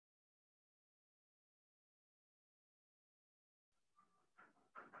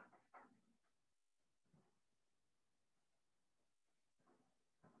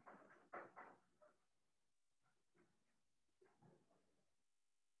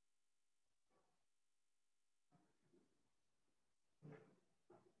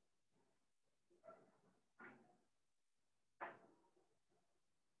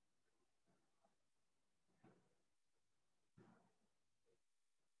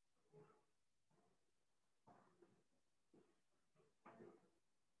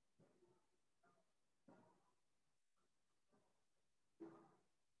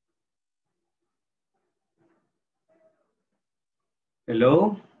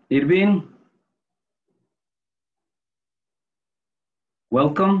Hello, Irving.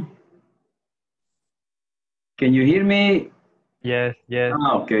 Welcome. Can you hear me? Yes, yes.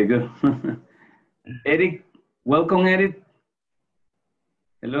 Okay, good. Eric, welcome, Eric.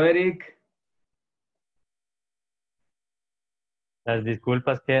 Hello, Eric. Las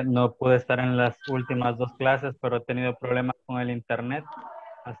disculpas que no pude estar en las últimas dos clases, pero he tenido problemas con el internet.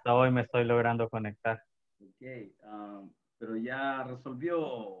 Hasta hoy me estoy logrando conectar. Ok, pero ya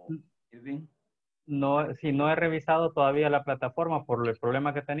resolvió, Irving. No, sí, no he revisado todavía la plataforma por el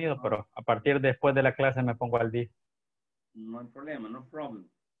problema que he tenido, pero a partir después de la clase me pongo al día. No hay problema, no problem.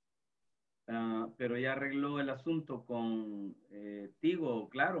 Pero ya arregló el asunto con Tigo,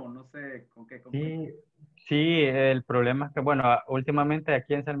 claro, no sé con qué compañía. Sí, sí, el problema es que, bueno, últimamente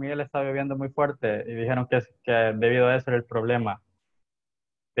aquí en San Miguel está lloviendo muy fuerte y dijeron que debido a eso era el problema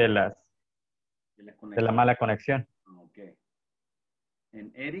de De la de la conexión. mala conexión. Ok.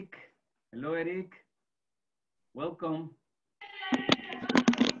 And Eric, hello, Eric. Welcome.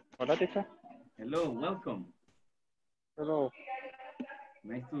 Hola, teacher. Hello, welcome. Hello.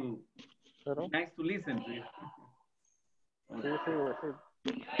 Nice to Hello. nice to listen to you. Sí, sí.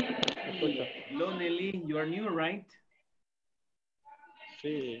 Escucho. Hello, Nelly, you are new, right?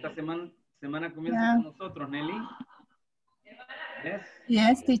 Sí. Esta semana comienza con nosotros, Nelly. Yes.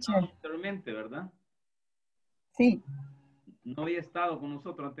 Yes, teacher. Anteriormente, ¿verdad? Sí. No había estado con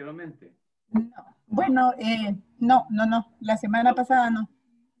nosotros anteriormente. No. Bueno, no. La semana pasada no.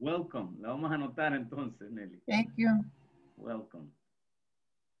 Welcome. La vamos a anotar entonces, Nelly. Thank you. Welcome.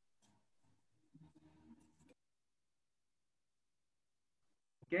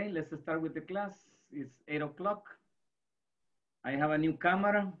 Okay, let's start with the class. It's 8 o'clock. I have a new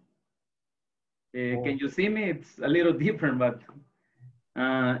camera. Can you see me? It's a little different, but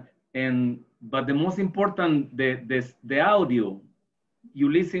but the most important, the audio.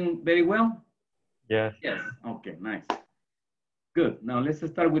 You listen very well? Yes. Yes. Okay, nice. Good. Now let's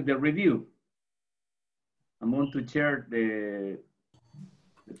start with the review. I'm going to share the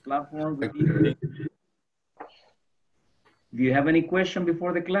platform with you. Do you have any question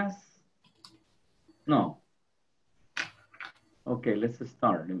before the class? No. Okay, let's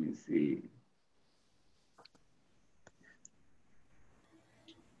start. Let me see.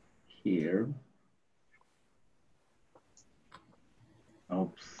 Here.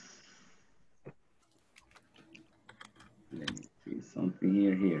 Oops. Let me see something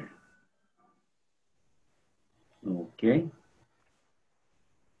here. Okay.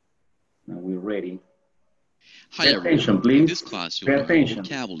 Now we're ready. Hi Pay everyone. attention, please. In this class, you'll Pay learn attention.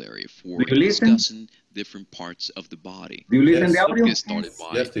 vocabulary for Do you listen? discussing different parts of the body. Do you listen Yes. the audio? Get started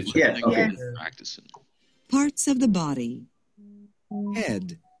by Yes, teacher. Yes, listening okay. and practicing. Parts of the body.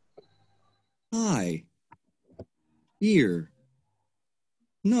 Head, eye, ear,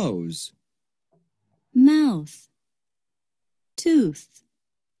 nose, mouth, tooth,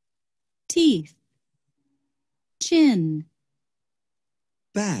 teeth, chin,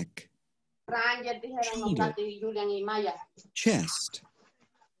 back, shoulder, chest,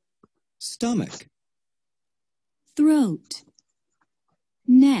 stomach, throat,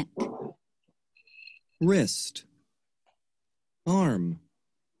 neck, wrist, arm,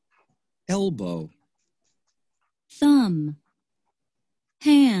 elbow, thumb,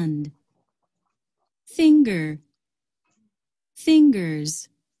 hand, finger, fingers,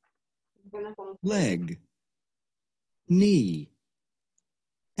 leg, knee,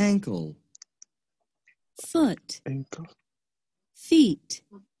 ankle, foot, feet,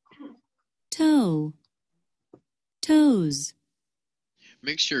 toe, toes.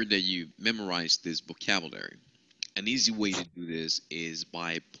 Make sure that you memorize this vocabulary. An easy way to do this is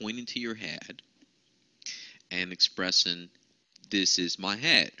by pointing to your head and expressing, "This is my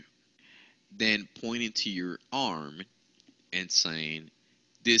head." Then pointing to your arm and saying,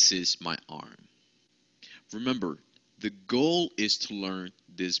 "This is my arm." Remember, the goal is to learn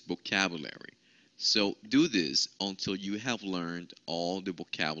this vocabulary. So do this until you have learned all the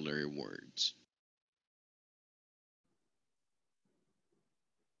vocabulary words.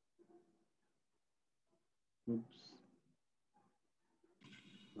 Oops.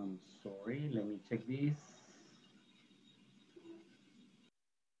 I'm sorry. Let me check this.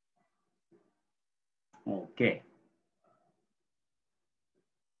 Okay.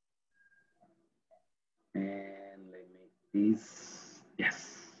 And let me this.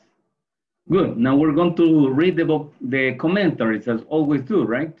 Yes. Good. Now we're going to read the commentaries as always do,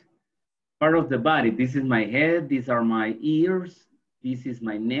 right? Part of the body. This is my head. These are my ears. This is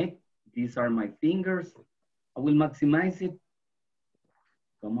my neck. These are my fingers. I will maximize it.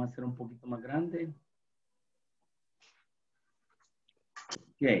 Vamos a hacer un poquito más grande.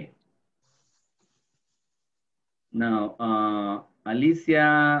 Okay. Now,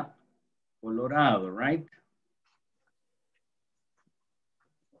 Alicia Colorado, right?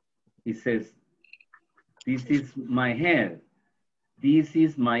 He says, this is my head. This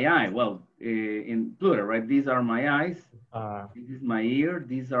is my eye. Well, in plural, right? These are my eyes. This is my ear.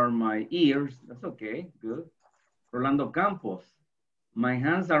 These are my ears. That's okay. Good. Rolando Campos. My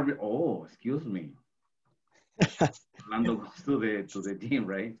hands are, oh, excuse me. Rolando goes to the gym,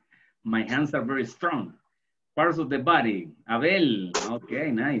 right? My hands are very strong. Parts of the body. Abel.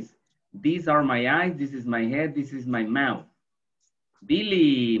 Okay, nice. These are my eyes. This is my head. This is my mouth.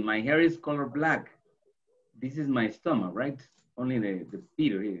 Billy, my hair is color black. This is my stomach, right? Only the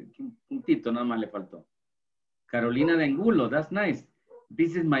Peter. Puntito nada más le faltó. Carolina de Angulo, that's nice.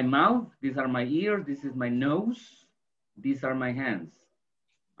 This is my mouth. These are my ears. This is my nose. These are my hands.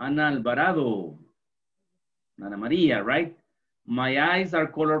 Ana Alvarado. Ana Maria, right? My eyes are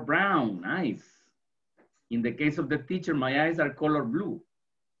color brown. Nice. In the case of the teacher, my eyes are color blue.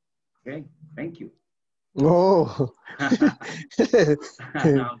 Okay, thank you. Oh. No,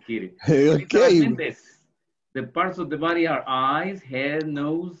 I'm kidding. Okay. The parts of the body are eyes, head,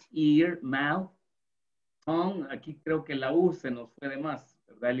 nose, ear, mouth, tongue. Aquí creo que la U se nos fue de más,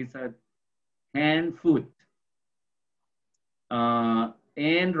 ¿verdad, Elizabeth? Hand, foot.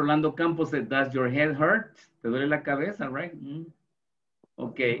 And Rolando Campos said, does your head hurt? ¿Te duele la cabeza, right?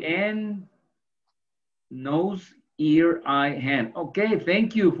 Okay, and nose, ear, eye, hand. Okay,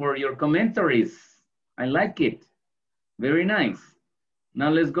 thank you for your commentaries. I like it. Very nice. Now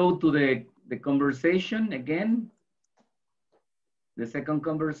let's go to the conversation again. The second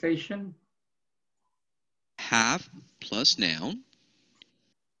conversation. Have plus noun,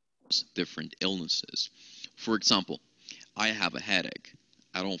 different illnesses. For example, I have a headache.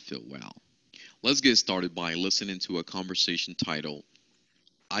 I don't feel well. Let's get started by listening to a conversation titled,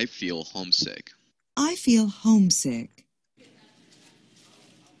 I feel homesick. I feel homesick.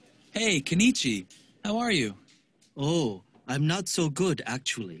 Hey, Kenichi, how are you? Oh, I'm not so good,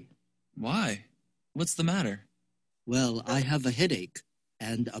 actually. Why? What's the matter? Well, I have a headache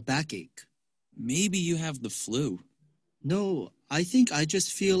and a backache. Maybe you have the flu. No, I think I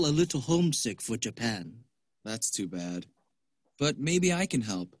just feel a little homesick for Japan. That's too bad. But maybe I can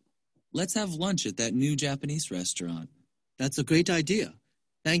help. Let's have lunch at that new Japanese restaurant. That's a great idea.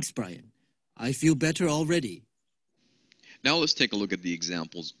 Thanks, Brian. I feel better already. Now let's take a look at the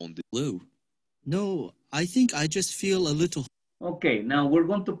examples on the Flu. No, I think I just feel a little... Okay, now we're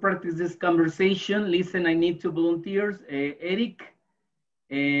going to practice this conversation. Listen, I need 2 volunteers. Eric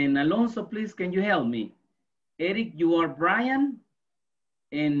and Alonso, please, can you help me? Eric, you are Brian.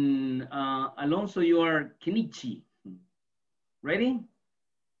 And Alonso, you are Kenichi. Ready?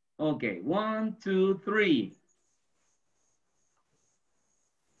 Okay, 1, 2, 3.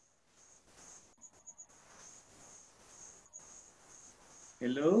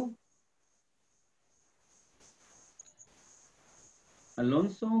 Hello?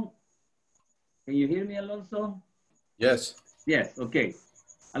 Alonso? Can you hear me, Alonso? Yes. Yes, okay.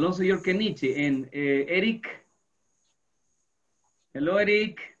 Alonso, you're Kenichi. And Eric? Hello,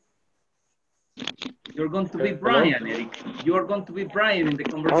 Eric? You're going to be Brian, Eric. You are going to be Brian in the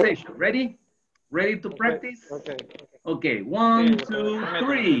conversation. Ready? Ready to practice? Okay. Okay, 1, 2,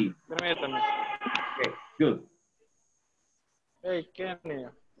 3. Permítame. Okay, good. Hey, Kenny,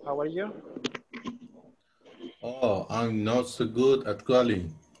 how are you? Oh, I'm not so good at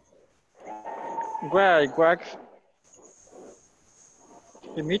calling. Why, wax?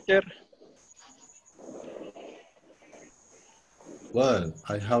 The meter? Well,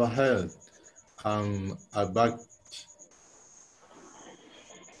 I have a head and a back.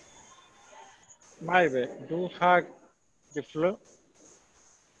 Maybe, do you have the flu?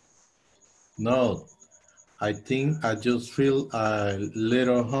 No, I think I just feel a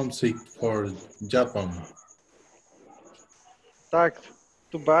little homesick for Japan. Tax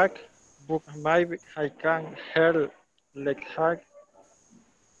to back, book maybe I can help like hack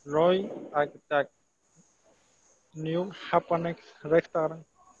Roy at that new Japanese restaurant.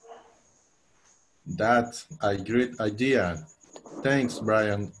 That's a great idea. Thanks,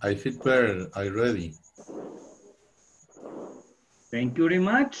 Brian. I feel better already. Thank you very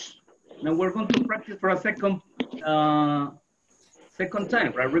much. Now we're going to practice for a second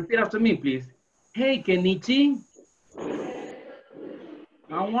time, right? Repeat after me, please. Hey, Kenichi.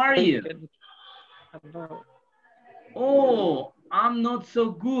 How are you? Oh, I'm not so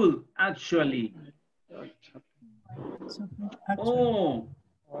good, actually. Oh,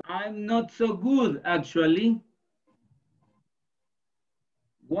 I'm not so good, actually.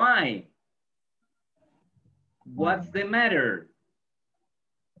 Why? What's the matter?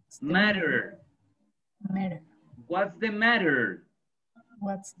 Matter. Matter. What's the matter?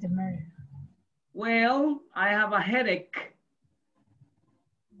 What's the matter? Well, I have a headache.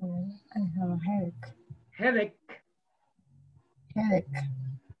 Well, I have a headache. Headache. Headache.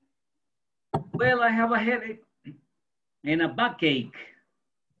 Well, I have a headache and a backache.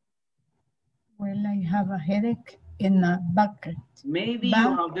 Well, I have a headache and a bucket. Maybe you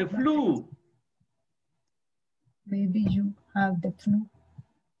have the flu. Maybe you have the flu.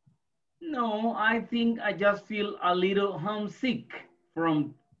 No, I think I just feel a little homesick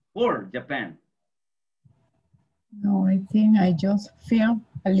for Japan. No, I think I just feel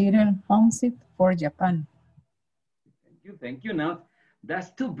a little homesick for Japan. Thank you. Now,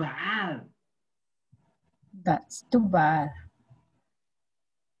 that's too bad. That's too bad.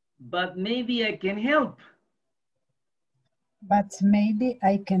 But maybe I can help. But maybe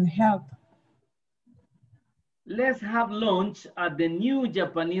I can help. Let's have lunch at the new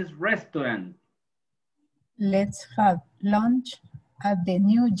Japanese restaurant. Let's have lunch at the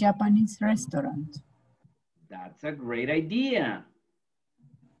new Japanese restaurant. That's a great idea.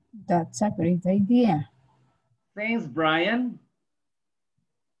 That's a great idea. Thanks, Brian.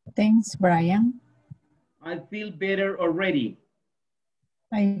 Thanks, Brian. I feel better already.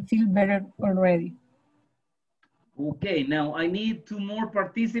 I feel better already. Okay, now I need 2 more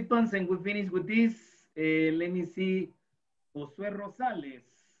participants and we finish with this. Let me see. Josue Rosales.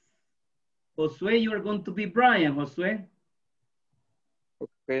 Josue, you are going to be Brian, Josue.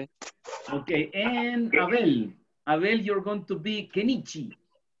 Okay. Okay, and Abel. Abel, you're going to be Kenichi.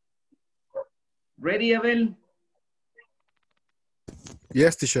 Ready, Abel?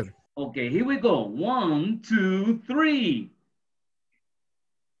 Yes, teacher. Okay, here we go. 1, 2, 3.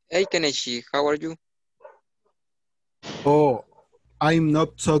 Hey, Kenichi, how are you? Oh, I'm not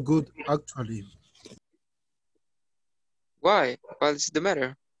so good actually. Why? What's the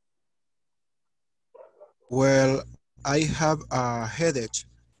matter? Well, I have a headache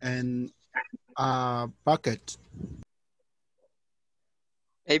and a bucket.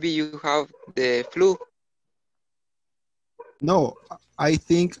 Maybe you have the flu. No, I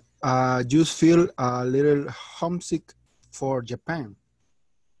think I just feel a little homesick for Japan.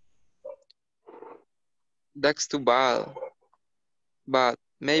 That's too bad. But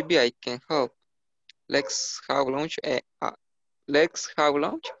maybe I can help. Let's have lunch. Let's have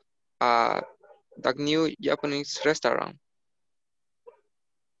lunch at the new Japanese restaurant.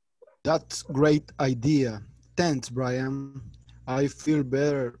 That's great idea. Thanks, Brian. I feel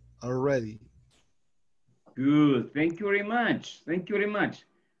better already. Good. Thank you very much. Thank you very much.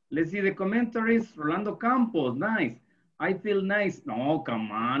 Let's see the commentaries. Rolando Campos, nice. I feel nice. No,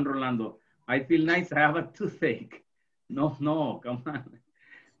 come on, Rolando. I feel nice. I have a toothache. No, come on.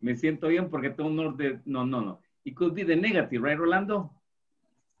 Me siento bien porque tengo un norte. No. It could be the negative, right, Rolando?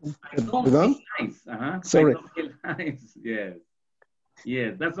 I don't feel nice. Sorry. I don't feel nice.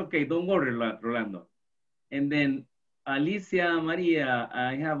 Yes, that's okay. Don't worry, Rolando. And then Alicia Maria,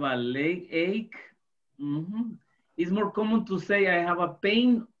 I have a leg ache. It's more common to say I have a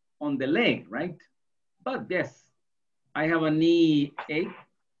pain on the leg, right? But yes, I have a knee ache.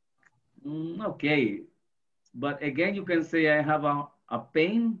 Okay. But again, you can say I have a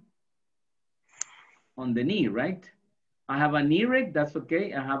pain on the knee, right? I have an earache, that's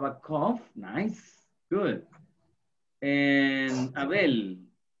okay. I have a cough, nice, good. And Abel,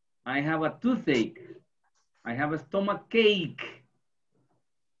 I have a toothache. I have a stomach ache.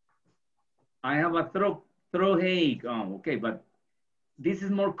 I have a throat ache. Oh, okay, but this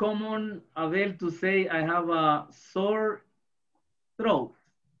is more common, Abel, to say I have a sore throat.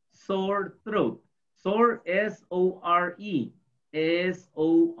 Sore throat. Sore, S-O-R-E.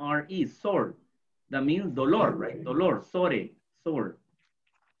 S-O-R-E, sore. That means dolor, right? Dolor, sore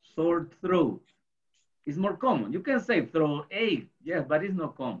throat. It's more common. You can say throat ache, yes, but it's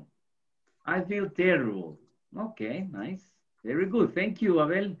not common. I feel terrible. Okay, nice. Very good. Thank you,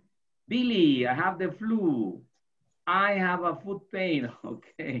 Abel. Billy, I have the flu. I have a foot pain.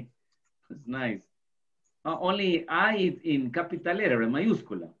 Okay, that's nice. Only I in capital letter,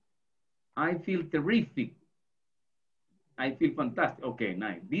 mayúscula. I feel terrific. I feel fantastic. Okay,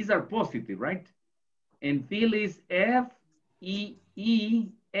 nice. These are positive, right? And feel is F-E-E-L,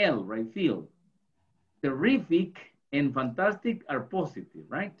 right? Feel. Terrific and fantastic are positive,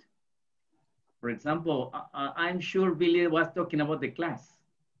 right? For example, I'm sure Billy was talking about the class.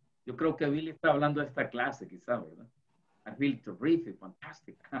 Yo creo que Billy está hablando de esta clase, quizá, ¿verdad? I feel terrific,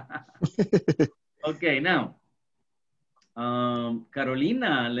 fantastic. Okay, now,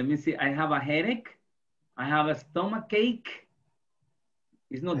 Carolina, let me see. I have a headache. I have a stomach ache.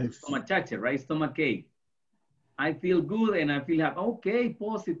 It's not stomach chache, right? Stomach ache. I feel good and I feel happy. Okay,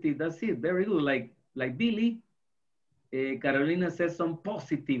 positive, that's it, very good. Like Billy, Carolina says some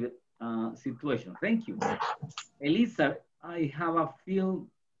positive situation. Thank you. Elisa, I have a feel,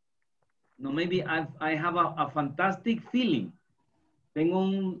 no, maybe I have a fantastic feeling. Tengo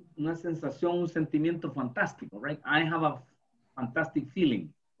una sensación, un sentimiento fantástico, right? I have a fantastic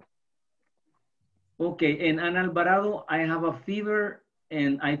feeling. Okay, and Ana Alvarado, I have a fever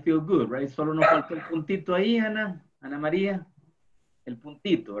and I feel good, right? Solo nos falta el puntito ahí, Ana María. El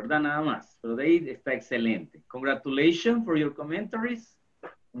puntito, ¿verdad? Nada más. Pero de ahí está excelente. Congratulations for your commentaries.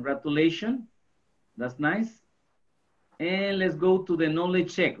 Congratulations. That's nice. And let's go to the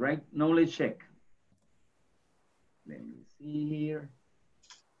knowledge check, right? Knowledge check. Let me see here.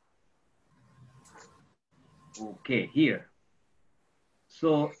 Okay, here.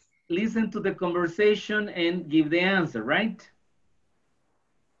 So listen to the conversation and give the answer, right?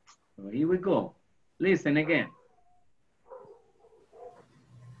 So here we go. Listen again.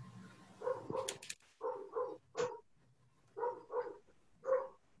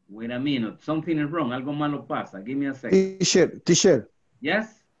 Wait a minute, something is wrong, algo malo pasa. Give me a second. Teacher.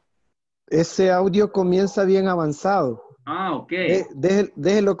 Yes? Ese audio comienza bien avanzado. Ah, okay.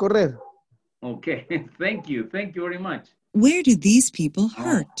 Déjelo correr. Okay, thank you very much. Where do these people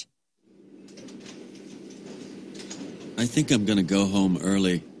hurt? I think I'm gonna go home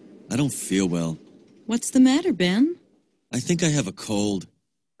early. I don't feel well. What's the matter, Ben? I think I have a cold.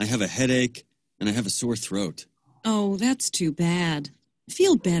 I have a headache, and I have a sore throat. Oh, that's too bad.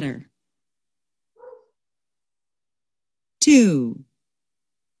 Feel better. 2.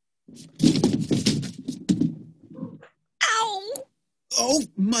 Ow! Oh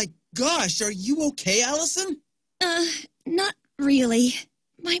my gosh, are you okay, Allison? Not really.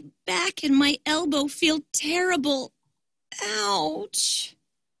 My back and my elbow feel terrible. Ouch.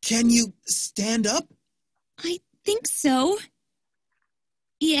 Can you stand up? I think so.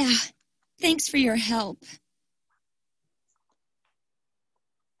 Yeah, thanks for your help.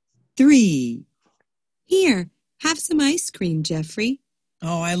 3. Here, have some ice cream, Jeffrey.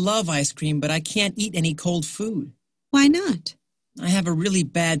 Oh, I love ice cream, but I can't eat any cold food. Why not? I have a really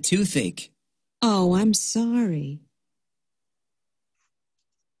bad toothache. Oh, I'm sorry.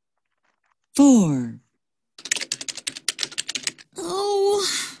 4. Oh.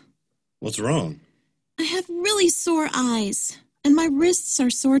 What's wrong? I have really sore eyes, and my wrists are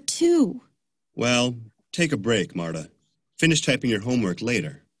sore too. Well, take a break, Marta. Finish typing your homework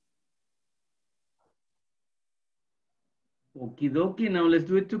later. Okie dokie, now let's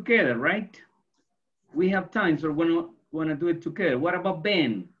do it together, right? We have time, so we're gonna do it together. What about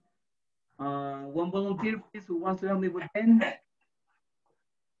Ben? One volunteer, please, who wants to help me with Ben?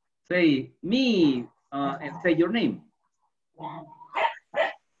 Say me, and say your name.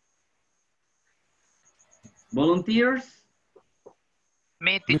 Volunteers?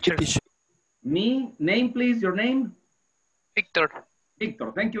 Me, teacher. Me, name please, your name? Victor.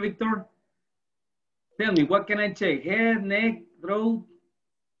 Victor, thank you, Victor. Tell me, what can I check? Head, neck, throat?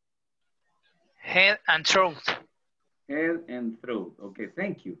 Head and throat. Head and throat. Okay,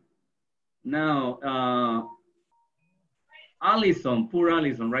 thank you. Now, Allison, poor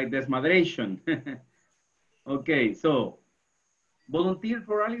Allison, right? Desmadration. Okay, so, volunteer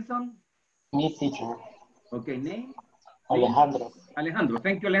for Allison? Me, teacher. Okay, name? Alejandro. Alejandro,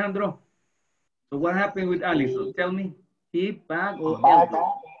 thank you, Alejandro. So what happened with Allison? Tell me, hip, back, or Back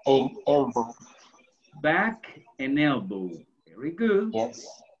elbow? and elbow. Back and elbow. Very good. Yes.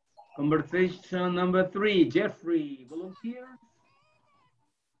 Conversation number 3, Jeffrey, volunteer?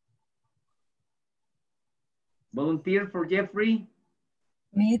 Volunteer for Jeffrey?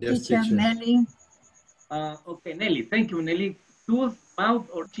 Me, Yes, teacher, teacher. Nelly. Okay, Nelly, thank you, Nelly. Tooth, mouth,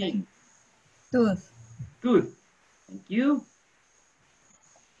 or chin? Tooth. Tooth. Thank you.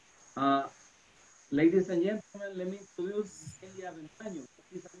 Ladies and gentlemen, let me introduce Nelly Aventaño.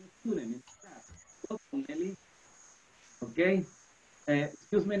 She's a new student in class. Welcome, Nelly. Okay.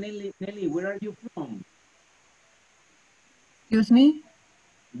 Excuse me, Nelly, where are you from? Excuse me?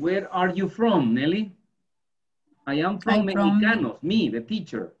 Where are you from, Nelly? I am from Mexicanos, me, the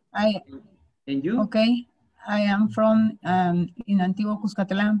teacher. And you? Okay. I am from in Antiguo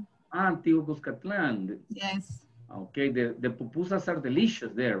Cuscatlán. Ah, Antiguo Cuscatlán. Yes. Okay, the pupusas are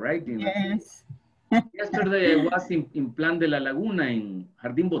delicious there, right? Yes. Yesterday I was in Plan de la Laguna in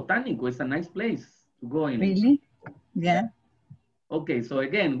Jardín Botánico. It's a nice place to go in. Really? Yeah. Okay, so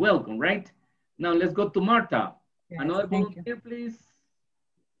again, welcome, right? Now let's go to Marta. Yes, Another volunteer, please.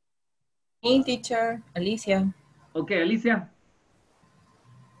 Me, teacher, Alicia. Okay, Alicia.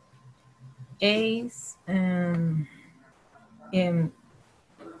 Ace,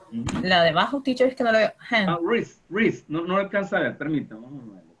 La de abajo, teacher, es que no la veo. Hand. Wrist. No alcanza a ver, permítame.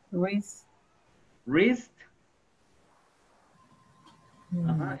 Wrist. Wrist.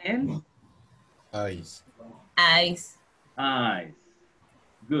 And? Eyes. Eyes. Eyes.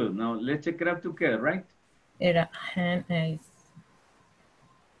 Good. Now let's check it out together, right? Era hand, eyes.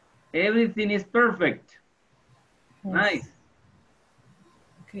 Everything is perfect. Yes. Nice.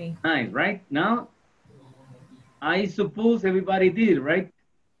 Okay. Nice, right? Now, I suppose everybody did, right?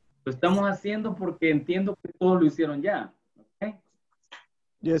 Lo estamos haciendo porque entiendo que todos lo hicieron ya. Okay?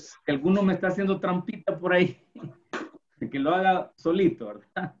 Yes. Que alguno me está haciendo trampita por ahí. Que lo haga solito,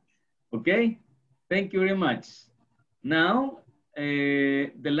 ¿verdad? Okay? Thank you very much. Now,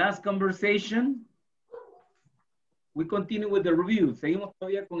 the last conversation, we continue with the review. Seguimos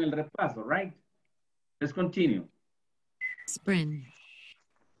todavía con el repaso, right? Let's continue. Aspirin.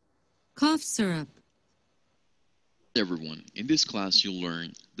 Cough syrup. Everyone, in this class you'll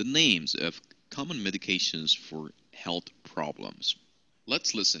learn the names of common medications for health problems.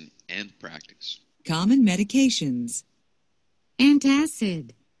 Let's listen and practice. Common medications.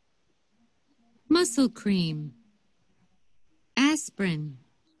 Antacid. Muscle cream. Aspirin.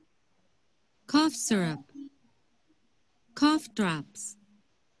 Cough syrup. Cough drops.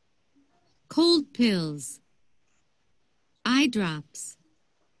 Cold pills. Eye drops.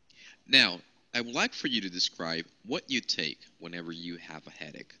 Now, I would like for you to describe what you take whenever you have a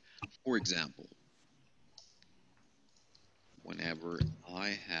headache. For example, whenever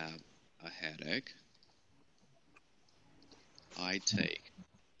I have a headache, I take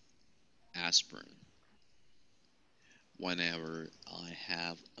aspirin. Whenever I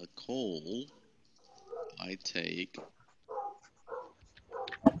have a cold, I take...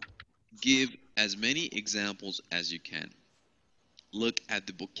 Give as many examples as you can. Look at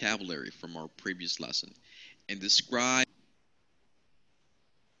the vocabulary from our previous lesson and describe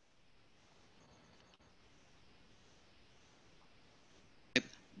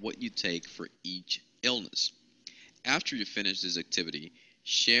what you take for each illness. After you finish this activity,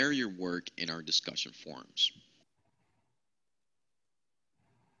 share your work in our discussion forums.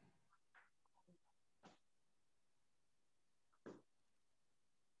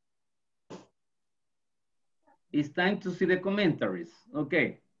 It's time to see the commentaries.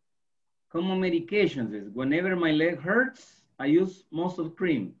 Okay. Common medications is whenever my leg hurts, I use muscle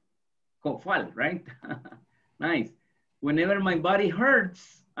cream. Cofal, right? Nice. Whenever my body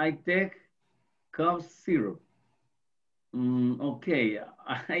hurts, I take cough syrup. Okay.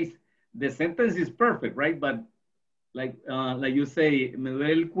 The sentence is perfect, right? But like you say, me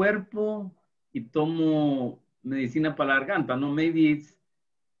duele el cuerpo y tomo medicina para la garganta. No, maybe it's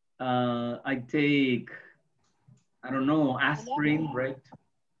I take, I don't know, aspirin, right?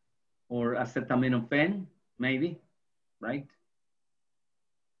 Or acetaminophen, maybe, right?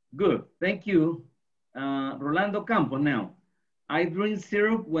 Good, thank you. Rolando Campos now. I drink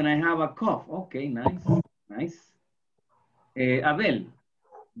syrup when I have a cough. Okay, nice, nice. Abel,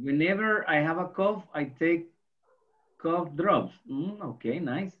 whenever I have a cough, I take cough drops. Okay,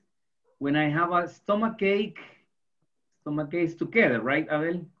 nice. When I have a stomach ache together, right,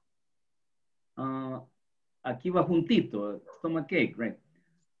 Abel? Aquí va juntito, stomach ache, right?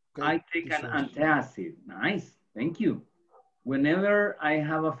 Okay, I take an antacid. Nice, thank you. Whenever I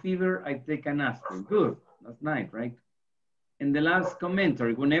have a fever, I take an aspirin. Good, that's nice, right? And the last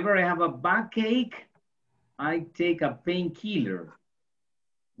commentary, whenever I have a backache, I take a painkiller.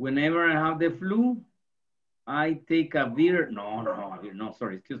 Whenever I have the flu, I take a beer. No,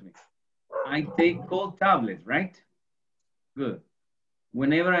 sorry, excuse me. I take cold tablets, right? Good.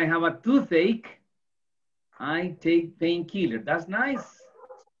 Whenever I have a toothache, I take painkiller. That's nice.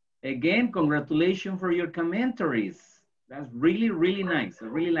 Again, congratulations for your commentaries. That's really, really nice. I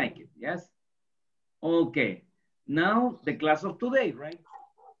really like it, yes? Okay, now the class of today, right?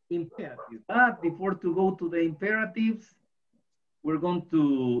 Imperatives. But before to go to the imperatives, we're going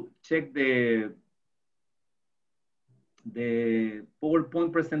to check the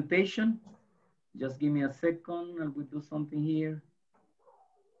PowerPoint presentation. Just give me a second, and we'll do something here.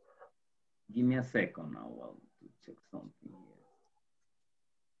 Give me a second now, I'll check something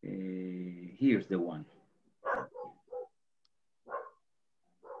here. Here's the one.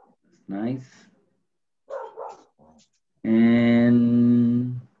 That's nice.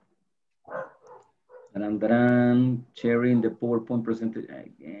 And sharing the PowerPoint presentation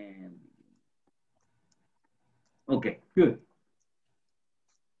again. Okay, good.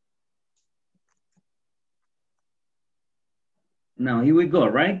 Now here we go,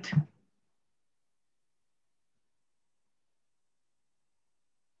 right?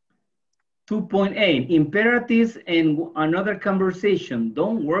 2.8, imperatives and another conversation.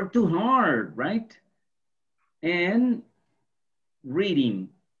 Don't work too hard, right? And reading.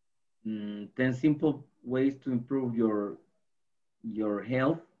 10 simple ways to improve your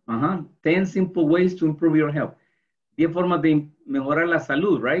health. 10 simple ways to improve your health. 10 formas de mejorar la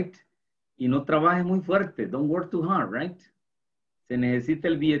salud, right? Y no trabajes muy fuerte. Don't work too hard, right? Se necesita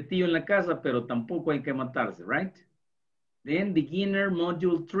el billetillo en la casa, pero tampoco hay que matarse, right? Then beginner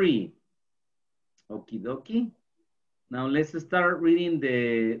module 3. Okie dokie. Now let's start reading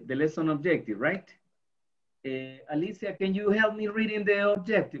the lesson objective, right? Alicia, can you help me reading the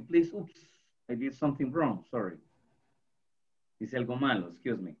objective, please? Oops, I did something wrong, sorry. Hice algo malo,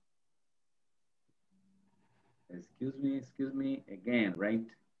 excuse me. Excuse me, again, right?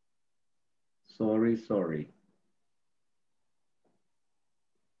 Sorry.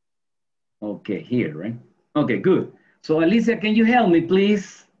 Okay, here, right? Okay, good. So Alicia, can you help me,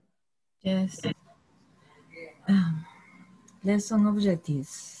 please? Yes. Lesson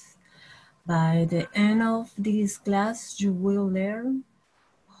objectives. By the end of this class, you will learn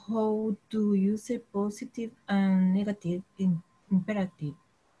how to use a positive and negative imperative.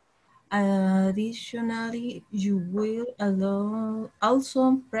 Additionally, you will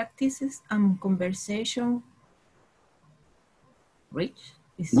also practice conversation. Which?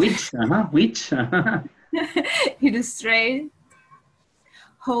 Illustrate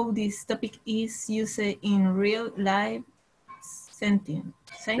how this topic is used in real life setting.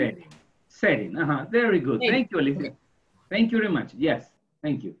 Very good. Thank you, Alicia. Thank you very much. Yes,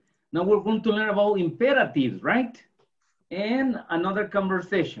 thank you. Now we're going to learn about imperatives, right? And another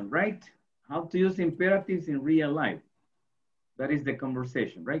conversation, right? How to use imperatives in real life. That is the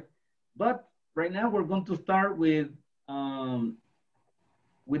conversation, right? But right now we're going to start with the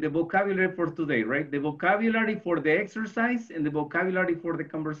vocabulary for today, right? The vocabulary for the exercise and the vocabulary for the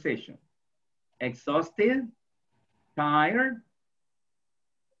conversation. Exhausted, tired,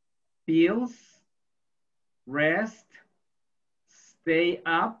 feels, rest, stay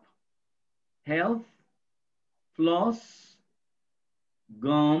up, health, floss,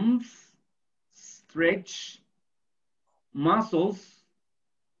 gums, stretch, muscles,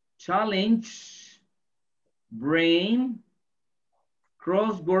 challenge, brain,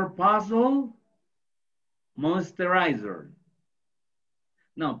 crossword puzzle, moisturizer.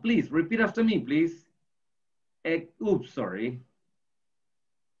 Now, please repeat after me, please. Oops, sorry.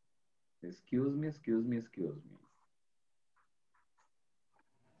 Excuse me.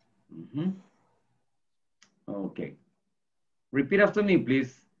 Okay. Repeat after me,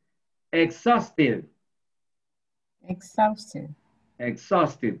 please. Exhausted.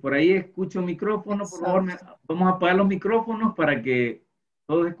 Por ahí escucho micrófono, por favor. Vamos a apagar los micrófonos para que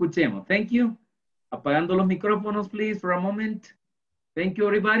todos escuchemos. Thank you. Apagando los micrófonos, please, for a moment. Thank you,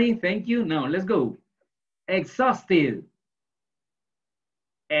 everybody. Thank you. Now, let's go. Exhausted.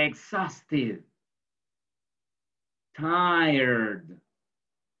 Tired.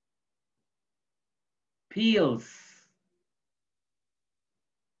 Pills.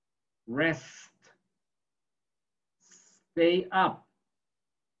 Rest. Stay up.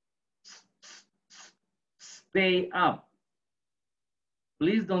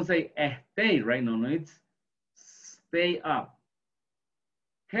 Please don't say stay, right? No, it's stay up.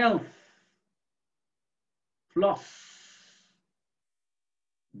 Health. Floss.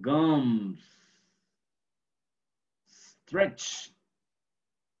 Gums. Stretch.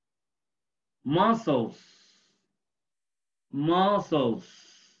 Muscles.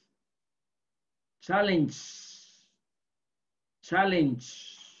 Challenge.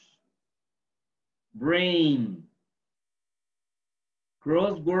 Brain.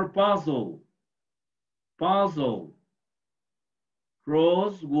 Crossword puzzle.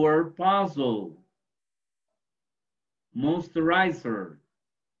 Crossword puzzle. Moisturizer.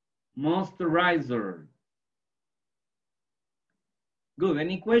 Good.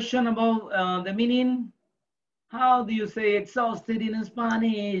 Any question about the meaning? How do you say exhausted in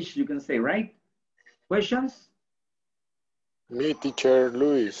Spanish? You can say, right? Questions? Me, teacher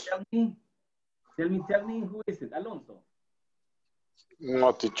Luis. Tell me, who is it? Alonso?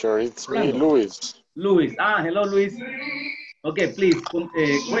 No, teacher, it's me, Luis. Hello, Luis. Okay, please,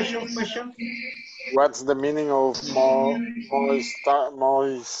 question. What's the meaning of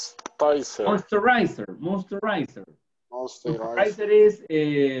moisturizer? Moisturizer is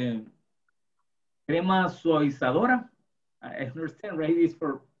crema suavizadora. I understand, right? It's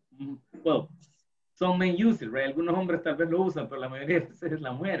for, well, some men use it, right? Algunos hombres tal vez lo usan, pero la mayoría de veces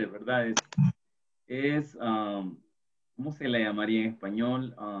las mujeres, ¿verdad? Es ¿cómo se le llamaría en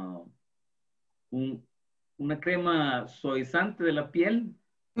español? Una crema suavizante de la piel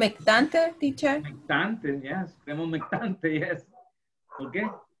Mectante, teacher. Mectante, yes. Crema humectante, yes. Okay.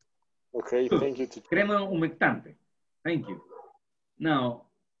 Okay, Good. thank you, teacher. Crema humectante. Thank you. Now,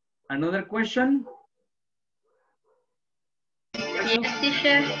 another question? Yes,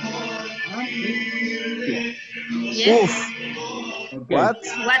 teacher. Please. Yes. Okay. What's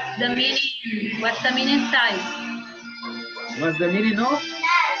the meaning size? What's the meaning of?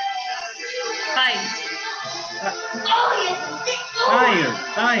 Five.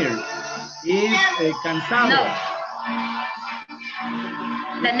 Tired is cansado. No.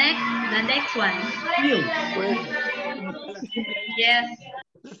 The next one. Feels. Yes.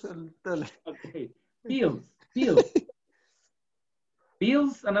 Okay. Feels.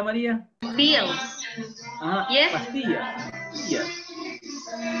 Pills, Ana María. Pills. Yes. Pastillas.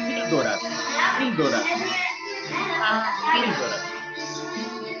 Píldoras.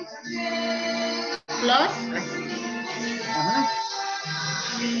 Plus.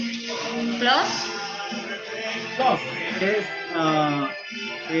 Plus es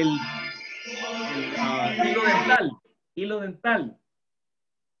el hilo dental.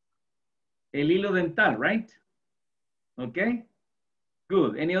 El hilo dental, right? Okay.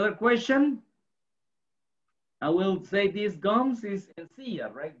 Good. Any other question? I will say these gums is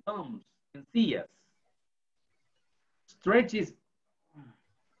encía, right? Gums, encías. Stretch is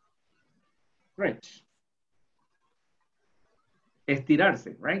stretch.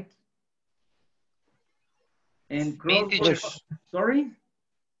 Estirarse, right? And crossword. Sorry?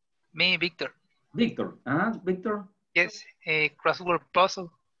 Me, Victor. Victor. Victor? Yes, a crossword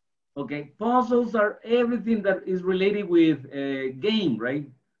puzzle. Okay, puzzles are everything that is related with game, right?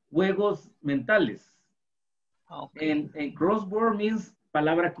 Juegos mentales. Okay. And crossword means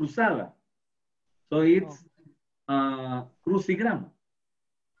palabra cruzada. So it's crucigrama.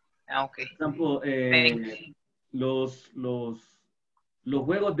 Okay. Por ejemplo, los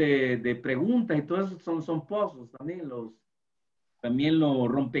juegos de preguntas y todo eso son puzzles también. También los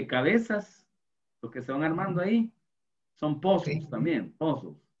rompecabezas, los que se van armando ahí, son puzzles también,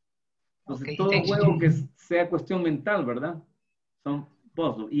 puzzles. Entonces, todo juego que sea cuestión mental, ¿verdad? Son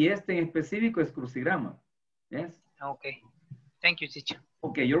puzzles. Y este en específico es crucigrama. Yes? Okay. Thank you, teacher.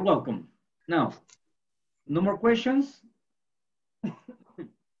 Okay, you're welcome. Now, no more questions?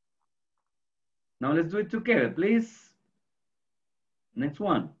 Now let's do it together, please. Next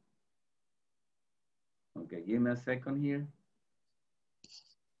one. Okay, give me a second here.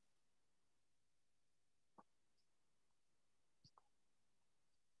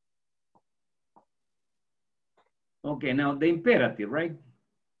 Okay, now the imperative, right?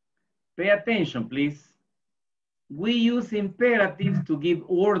 Pay attention, please. We use imperatives to give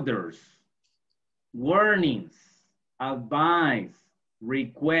orders, warnings, advice,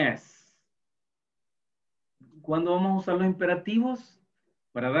 requests. ¿Cuándo vamos a usar los imperativos?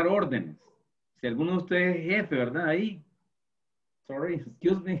 Para dar órdenes. Si alguno de ustedes es jefe, ¿verdad? Ahí. Sorry,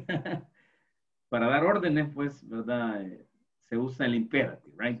 excuse me. Para dar órdenes, pues, ¿verdad? Se usa el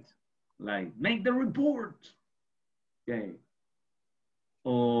imperative, right? Like, make the report. Okay.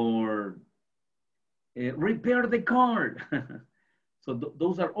 Or repair the card. So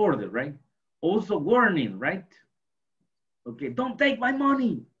those are orders, right? Also warning, right? Okay, don't take my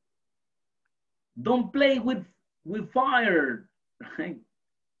money. Don't play with fire, right?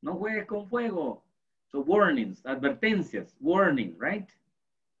 No juegues con fuego. So warnings, advertencias, warning, right?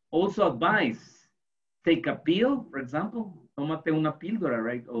 Also advice. Take a pill, for example. Tómate una píldora,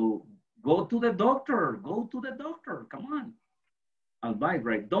 right? Or go to the doctor. Go to the doctor. Come on. Advice,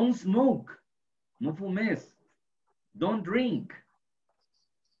 right? Don't smoke. No fumes. Don't drink.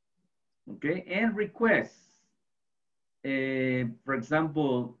 Okay, and requests. For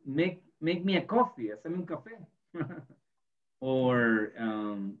example, make me a coffee. Hazme un café. Or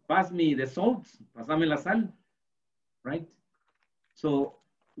pass me the salt. Pásame la sal. Right? So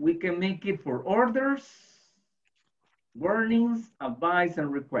we can make it for orders, warnings, advice,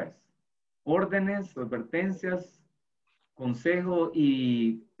 and requests. Órdenes, advertencias, consejo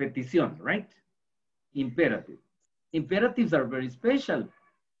y petición, right? Imperative. Imperatives are very special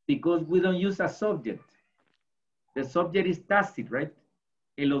because we don't use a subject. The subject is tacit, right?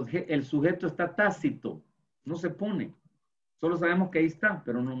 El sujeto está tácito, no se pone. Solo sabemos que ahí está,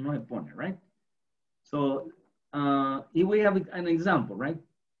 pero no se pone, right? So here we have an example, right?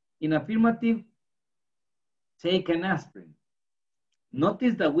 In affirmative, take an aspirin.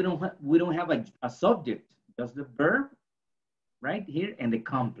 Notice that we don't have a subject, just the verb, right here, and the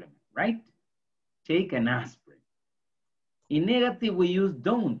complement, right? Take an aspirin. In negative, we use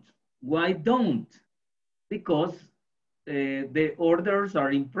don't. Why don't? Because the orders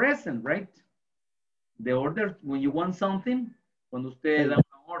are in present, right? The orders, when you want something, cuando usted da una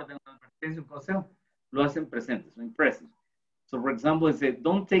un consejo, lo hacen presente, so impressive. So for example, it says,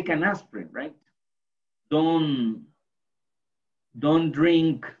 don't take an aspirin, right? Don't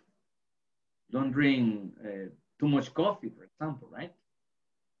drink too much coffee, for example, right?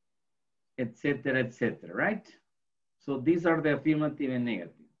 Etc., right? So these are the affirmative and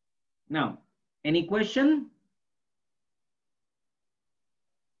negative. Now, any question?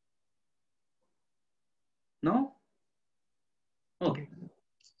 No? Okay.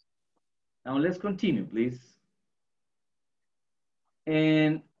 Now let's continue, please.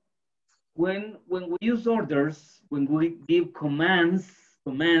 And when we use orders, when we give commands,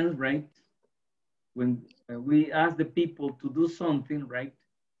 right? When we ask the people to do something, right?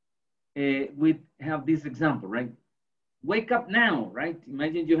 We have this example, right? Wake up now, right?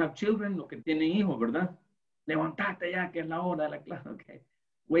 Imagine you have children, lo que tienen hijos, ¿verdad? Levantate ya, que es la hora de la clase, okay?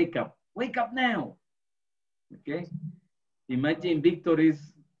 Wake up now, okay? Imagine Victor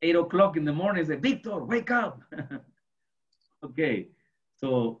is 8 o'clock in the morning, say, Victor, wake up. Okay,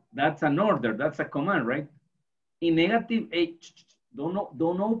 so that's an order, that's a command, right? In negative, don't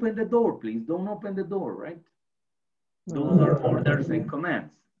open the door, please. Don't open the door, right? Those are orders and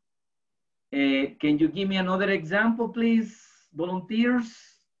commands. Can you give me another example, please? Volunteers,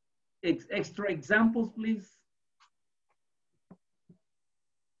 extra examples, please.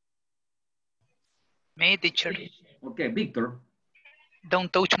 Me, teacher. Okay, Victor.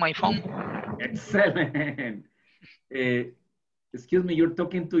 Don't touch my phone. Excellent. Excuse me, you're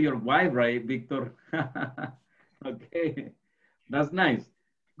talking to your wife, right, Victor? Okay, that's nice.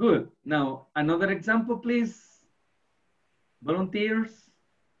 Good. Now, another example, please. Volunteers.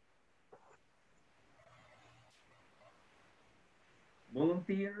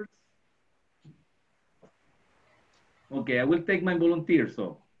 Volunteers. Okay, I will take my volunteer,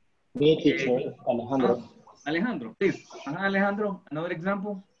 so. Me, teacher, Alejandro. Alejandro, please. Alejandro, another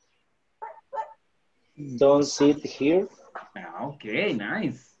example. Don't sit here. Okay,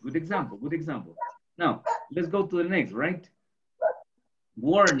 nice. Good example, good example. Now, let's go to the next, right?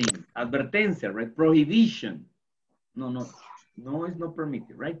 Warning, advertencia, right? Prohibition. No, it's not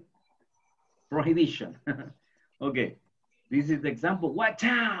permitted, right? Prohibition. Okay, this is the example. Watch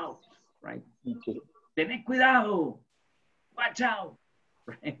out, right? Okay. Tened cuidado. Watch out,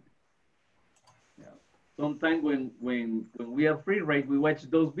 right? Yeah. Sometimes when we are free, right, we watch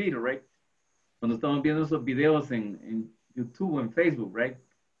those videos, right? Cuando estamos viendo esos videos en YouTube and Facebook, right?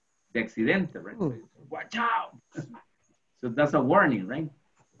 De accidente, right? Watch out. So that's a warning, right?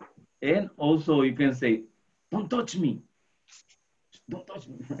 And also you can say, don't touch me. Don't touch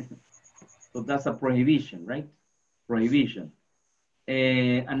me. So that's a prohibition, right? Prohibition.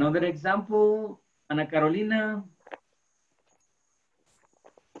 Another example, Ana Carolina.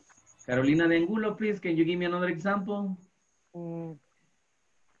 Carolina de Angulo, please. Can you give me another example?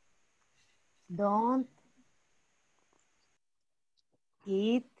 Don't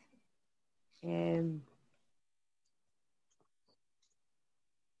eat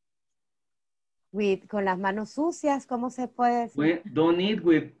con las manos sucias, ¿cómo se puede decir? Don't eat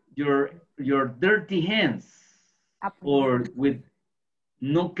with your dirty hands or with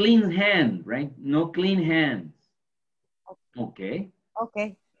no clean hand, right? No clean hands. Okay.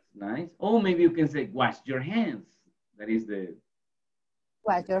 Okay. Nice. Or maybe you can say wash your hands. That is the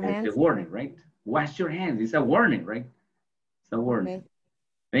wash your hands. The warning, right? Wash your hands. It's a warning, right? It's a warning. Okay.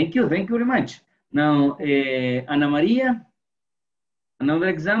 Thank you very much. Now, Ana Maria. Another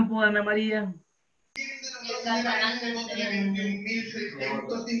example, Ana Maria.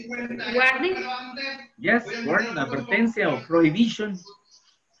 Warning? Yes, warning, advertencia or prohibition.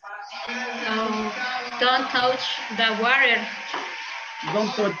 Don't touch the water.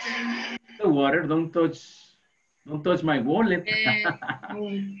 Don't touch the water. Don't touch my wallet.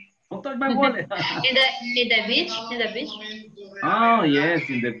 Don't touch my wallet. in the beach. Oh yes,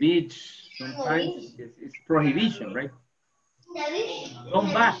 in the beach. Sometimes it's prohibition, right?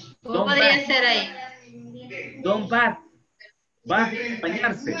 Don't bath. ¿Cómo podría ser ahí? Don't bath. Bath,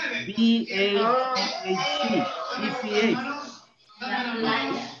 bañarse. B-A-T-H-C. B-C-H.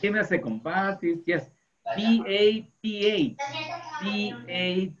 Give me a second. Bath is, yes. B-A-T-H.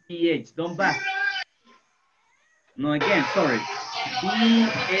 B-A-T-H. Don't bath. No, again, sorry.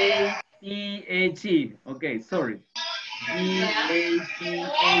 B-A-T-H-E. Okay, sorry. B-A-T-H-E.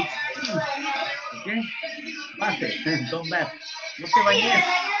 Okay? Bath. Don't bath. No te bañes.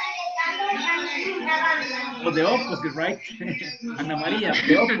 Or the opposite, right? Ana María,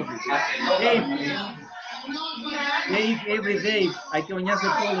 the opposite. Bathe every day. Hay que bañarse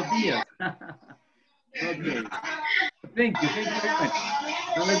todos los días. Okay. Thank you very much.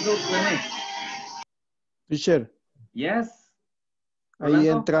 Now let's go to the next. Teacher. Yes. Ahí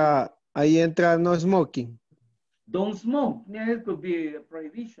entra Ahí entra no smoking. Don't smoke. Yeah, it could be a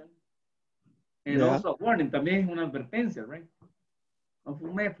prohibition. And Yeah. also a warning. También es una advertencia, right? No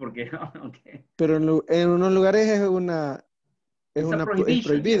fumes porque, okay. Pero en unos lugares es una... It's a es prohibition, yes,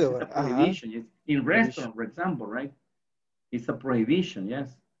 prohibido. it's a Ajá. prohibition. Yes. In restaurant, for example, right? It's a prohibition,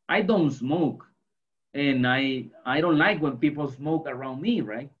 yes. I don't smoke. And I don't like when people smoke around me,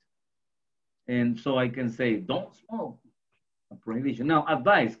 right? And so I can say, don't smoke. A prohibition. Now,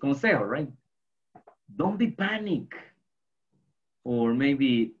 advice, consejo, right? Don't be panic. Or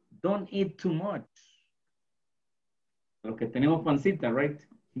maybe don't eat too much. Los que tenemos pancita, right?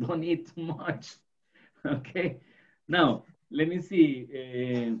 Don't eat too much. Okay. Now, let me see.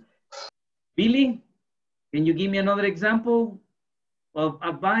 Billy, can you give me another example of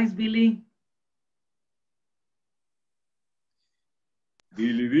advice, Billy?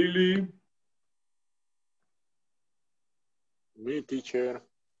 Billy. Me, teacher.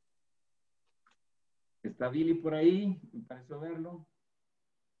 ¿Está Billy por ahí? Me pareció verlo.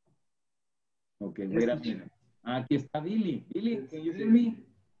 Ok, wait a minute. Aquí está Billy. Billy, can you hear me?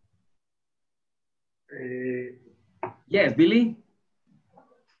 Yes, Billy.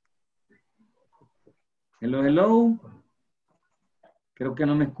 Hello. Creo que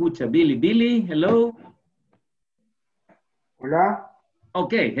no me escucha. Billy, hello. Hola.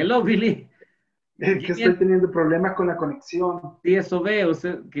 Ok, hello, Billy. Es que estoy teniendo problemas con la conexión. Sí, eso veo,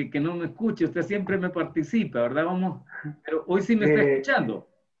 que no me escuche. Usted siempre me participa, ¿verdad? Vamos. Pero hoy sí me está escuchando.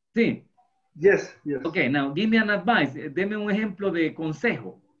 Sí. Yes. Ok, now give me an advice. Deme un ejemplo de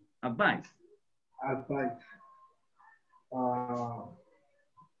consejo. Advice.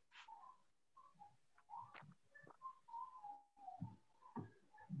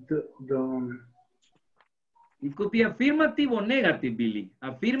 It could be affirmative or negative, Billy.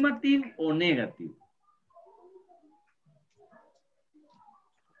 Affirmative or negative.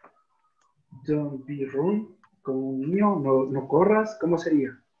 Don't be run. Como un niño, no corras. ¿Cómo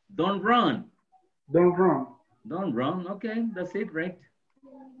sería? Don't run. Don't run. Don't run. Okay, that's it, right?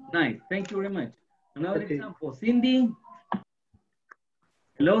 Nice. Thank you very much. Another example. Cindy.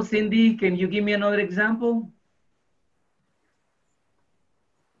 Hello, Cindy. Can you give me another example?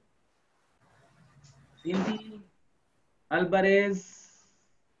 Cindy Alvarez.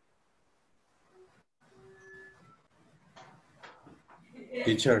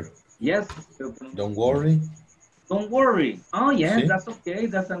 Teacher. Yes. Don't worry. Don't worry. Oh, yes, ¿Sí? that's okay.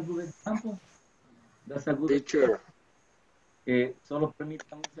 That's a good example. That's a good Teacher. Solo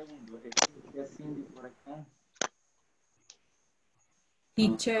permítame un segundo. Es Cindy por acá.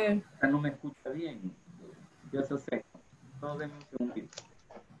 Teacher. No me escucha bien. Just a second. Solo denme un segundito.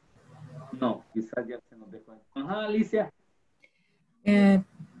 No, quizás ya se nos dejó. Ajá, Alicia.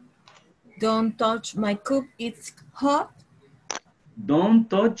 Don't touch my cup, it's hot. Don't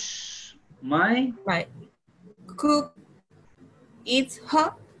touch my cup, it's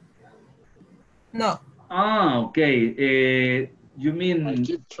hot. No. Ah, okay. You mean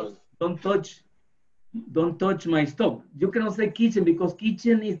don't touch my stove. You cannot say kitchen because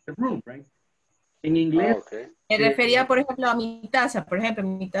kitchen is the room, right? En inglés. Me refería, por ejemplo, a mi taza. Por ejemplo,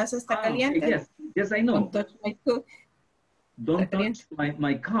 mi taza está caliente. Okay, yes, I know. Don't touch my cup. Don't touch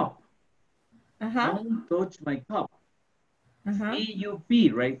my cup. Don't touch my cup.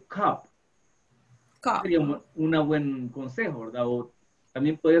 C-U-P, right? Cup. Sería un buen consejo, ¿verdad? O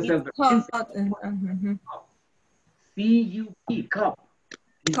también puede ser C-U-P, cup.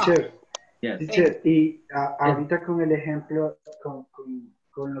 Teacher. Yes. Teacher, y ahorita con el ejemplo,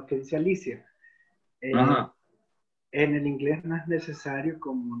 con lo que dice Alicia, en el inglés no es necesario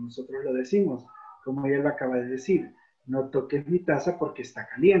como nosotros lo decimos, como ella lo acaba de decir, no toques mi taza porque está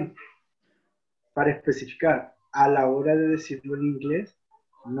caliente. Para especificar, a la hora de decirlo en inglés,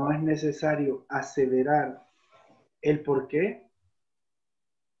 no es necesario aseverar el por qué.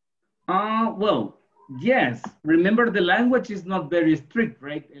 Well, yes. Remember, the language is not very strict,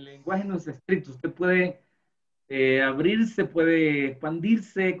 right? El lenguaje no es estricto. Usted puede abrirse, puede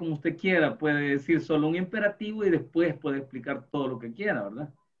expandirse como usted quiera. Puede decir solo un imperativo y después puede explicar todo lo que quiera,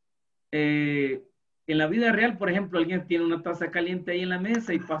 ¿verdad? En la vida real, por ejemplo, alguien tiene una taza caliente ahí en la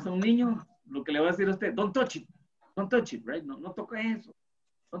mesa y pasa un niño, lo que le va a decir a usted, don't touch it, right? No toques eso,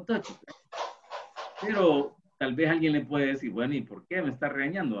 don't touch it, right? Pero tal vez alguien le puede decir, bueno, ¿y por qué me está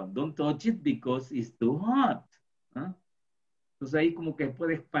regañando? Don't touch it because it's too hot. ¿Ah? Entonces ahí como que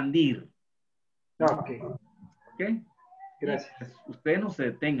puede expandir. Ok. Gracias. Ustedes no se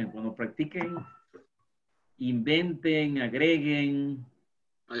detengan. Cuando practiquen, inventen, agreguen.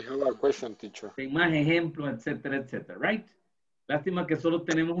 I have a question, teacher. Den más ejemplos, etcétera, etcétera, right? Lástima que solo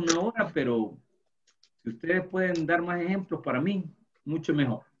tenemos una hora, pero si ustedes pueden dar más ejemplos para mí, mucho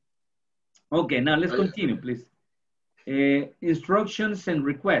mejor. Okay, now let's continue, please. Instructions and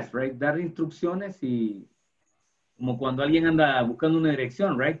requests, right? Dar instrucciones y como cuando alguien anda buscando una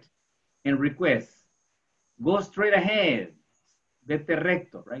dirección, right? And requests. Go straight ahead. Vete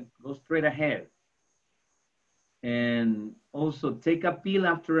recto, right? Go straight ahead. And also take a pill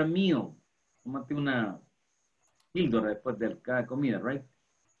after a meal. Tómate una píldora después de cada comida, right?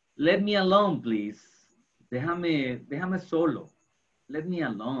 Let me alone, please. Déjame solo. Let me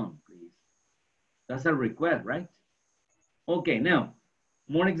alone, please. That's a request, right? Okay, now,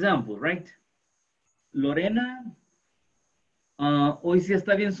 more examples, right? Lorena, hoy sí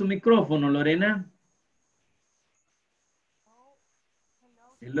está bien su micrófono, Lorena.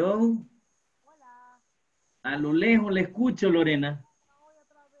 Hello. A lo lejos le escucho, Lorena.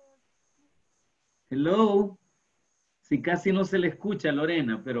 Hello. Si casi no se le escucha,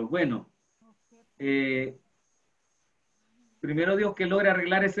 Lorena, pero bueno. Primero Dios que logre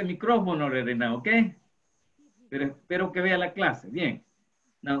arreglar ese micrófono, Lorena, ¿ok? Pero espero que vea la clase. Bien.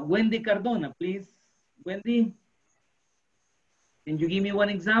 Now, Wendy Cardona, please. Wendy. Can you give me one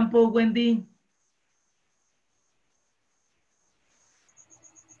example, Wendy?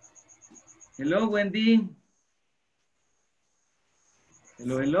 Hello, Wendy.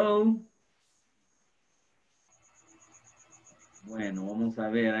 Hello, hello. Bueno, vamos a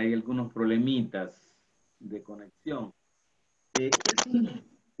ver, hay algunos problemitas de conexión.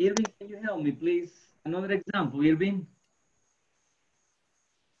 Irving, can you help me, please? Another example, Irving.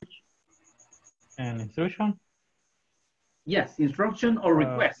 An instruction? Yes, instruction or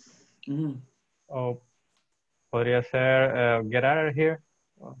request. O podría ser get out of here.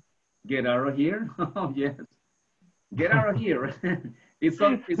 Get out of here? Oh, yes. Get out of here. It's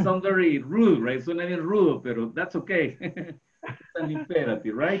very rude, right? Suena bien rudo, pero that's okay. It's an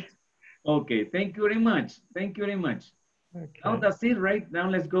imperative, right? Okay, thank you very much. Thank you very much. Okay. Now that's it, right? Now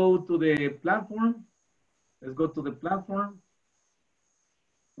let's go to the platform. Let's go to the platform.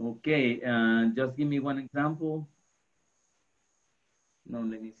 Okay, just give me one example. No,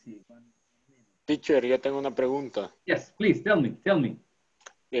 let me see. Teacher, yo tengo una pregunta. Yes, please, tell me.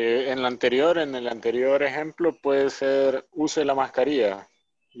 En el anterior ejemplo puede ser use la mascarilla.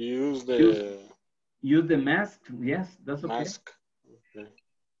 Use the mask. Yes, that's okay. Mask. Okay.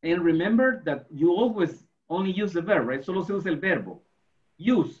 And remember that you always only use the verb, right? Solo se usa el verbo.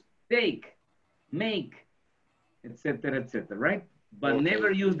 Use, take, make, etc., right? But okay.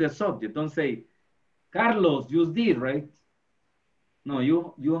 Never use the subject. Don't say, Carlos, use did, right? No,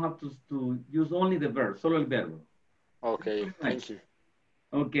 you have to use only the verb, solo el verbo. Okay, thank you.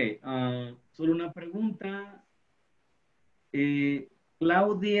 Okay, solo una pregunta.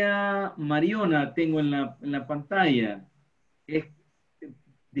 Claudia Mariona tengo en la pantalla.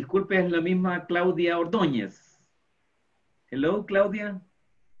 Disculpe, es la misma Claudia Ordóñez. Hello, Claudia.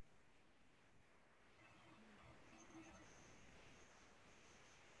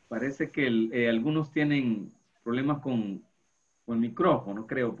 Parece que algunos tienen problemas con el micrófono,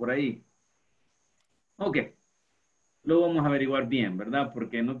 creo, por ahí. Ok. Lo vamos a averiguar bien, ¿verdad?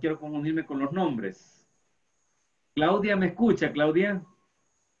 Porque no quiero confundirme con los nombres. Claudia, ¿me escucha, Claudia?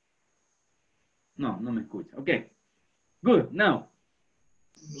 No me escucha. Ok. Good. Now,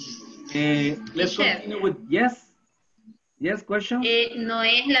 let's continue with yes. Yes, question? No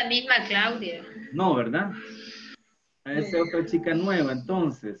es la misma Claudia. No, ¿verdad? Esa es otra chica nueva,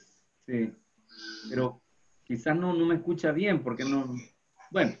 entonces. Sí. Pero quizás no me escucha bien porque no...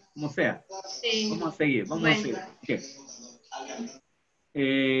 Bueno, como sea. Sí. Vamos a seguir.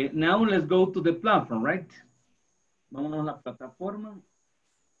 Okay. Now let's go to the platform, right? Vámonos a la plataforma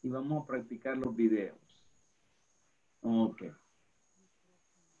y vamos a practicar los videos. Okay.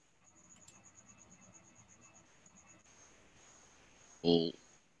 Well,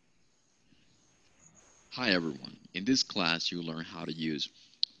 hi everyone. In this class, you'll learn how to use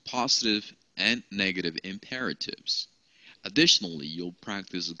positive and negative imperatives. Additionally, you'll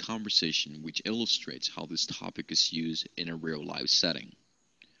practice a conversation which illustrates how this topic is used in a real-life setting.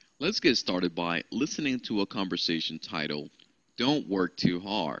 Let's get started by listening to a conversation titled, Don't Work Too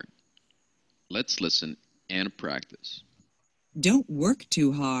Hard. Let's listen and practice. Don't work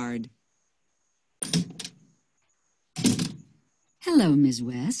too hard. Hello, Ms.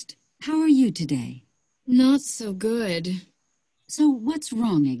 West. How are you today? Not so good. So what's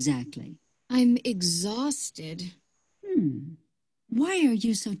wrong exactly? I'm exhausted. Why are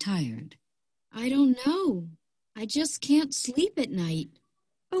you so tired? I don't know. I just can't sleep at night.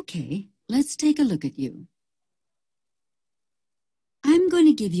 Okay, let's take a look at you. I'm going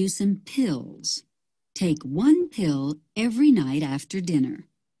to give you some pills. Take one pill every night after dinner.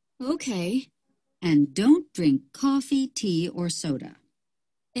 Okay. And don't drink coffee, tea, or soda.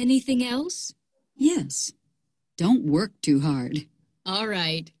 Anything else? Yes. Don't work too hard. All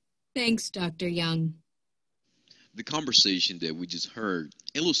right. Thanks, Dr. Young. The conversation that we just heard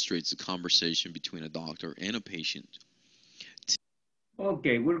illustrates a conversation between a doctor and a patient.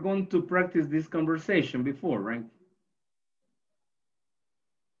 Okay, we're going to practice this conversation before, right?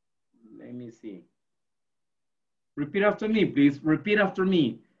 Let me see. Repeat after me, please. Repeat after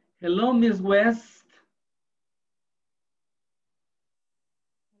me. Hello, Miss West.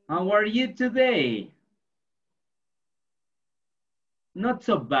 How are you today? Not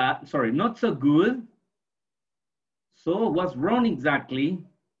so bad, sorry, not so good. So what's wrong exactly?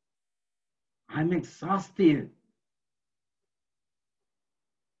 I'm exhausted.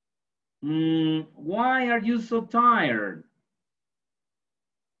 Why are you so tired?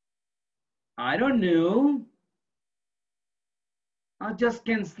 I don't know. I just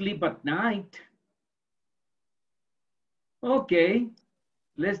can't sleep at night. Okay,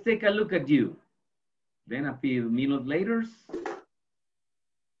 let's take a look at you. Then a few minutes later,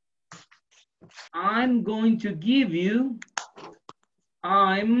 I'm going to give you,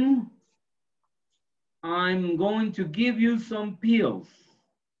 I'm going to give you some pills.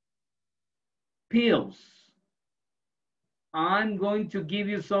 Pills. I'm going to give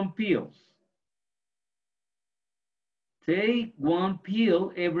you some pills. Take one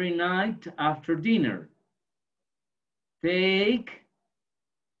pill every night after dinner. Take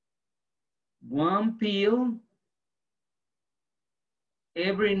one pill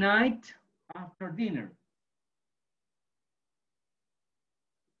every night after dinner.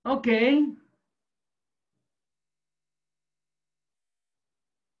 Okay.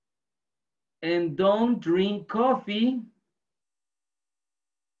 And don't drink coffee,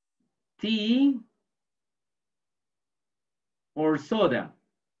 tea, or soda.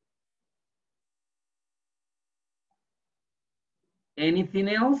 Anything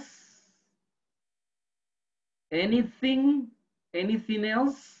else? Anything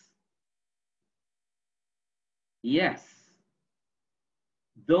else? Yes.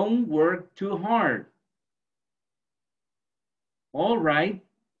 Don't work too hard. All right.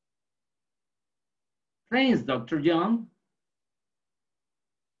 Thanks, Dr. Young.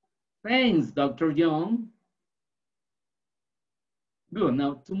 Thanks, Dr. Young. Good.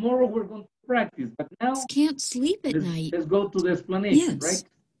 Now, tomorrow we're going to practice, but now Can't sleep at night. let's go to the explanation, Yes. right?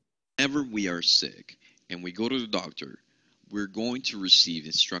 Whenever we are sick and we go to the doctor, we're going to receive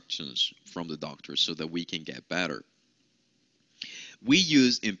instructions from the doctor so that we can get better. We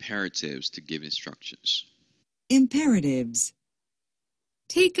use imperatives to give instructions. Imperatives.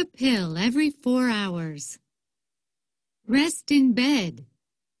 Take a pill every 4 hours. Rest in bed.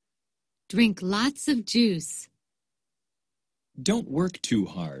 Drink lots of juice. Don't work too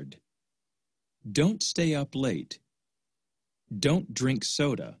hard. Don't stay up late. Don't drink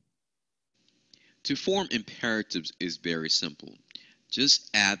soda. To form imperatives is very simple. Just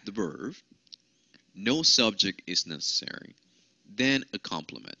add the verb. No subject is necessary. Then a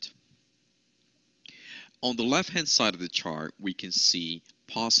complement. On the left-hand side of the chart, we can see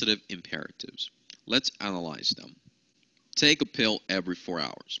positive imperatives. Let's analyze them. Take a pill every 4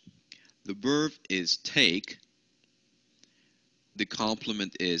 hours. The verb is take. The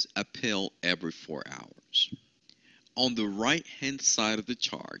complement is a pill every 4 hours. On the right-hand side of the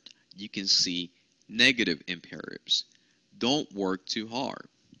chart, you can see negative imperatives. Don't work too hard.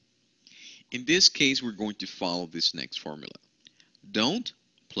 In this case, we're going to follow this next formula. Don't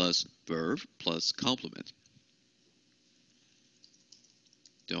plus verb plus complement.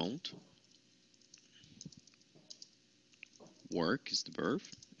 Don't work is the verb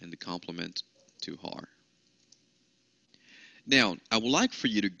and the complement too hard. Now, I would like for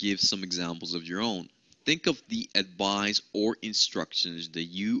you to give some examples of your own. Think of the advice or instructions that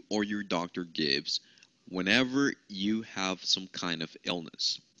you or your doctor gives whenever you have some kind of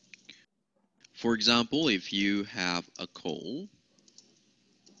illness. For example, if you have a cold,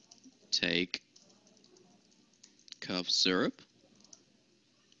 take cough syrup.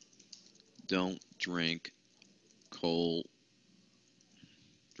 Don't drink cold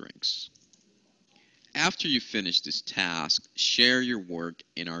drinks. After you finish this task, share your work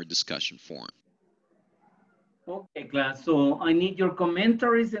in our discussion forum. Okay, class. So I need your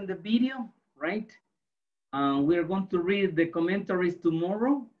commentaries in the video, right? We're going to read the commentaries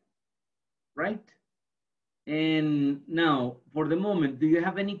tomorrow, right? And now, for the moment, do you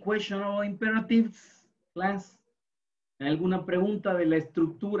have any question or imperatives, class? ¿Alguna pregunta de la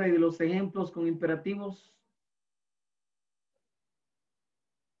estructura y de los ejemplos con imperativos?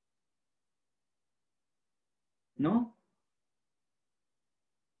 ¿No?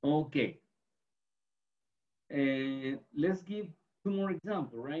 Okay. Let's give Two more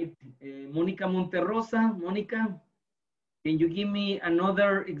examples, right? Monica Monterrosa, Monica, can you give me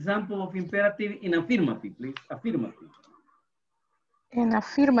another example of imperative in affirmative, please? Affirmative. In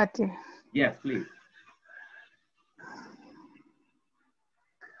affirmative. Yes, please.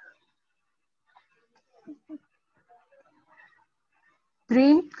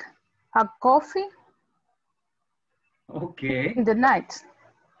 Drink a coffee Okay. in the night.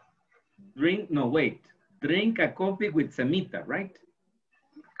 Drink a coffee with semita, right?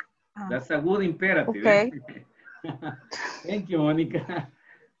 That's a good imperative. Okay. Thank you, Monica.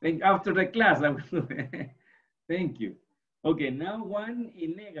 After the class, I will do it. Thank you. Okay, now one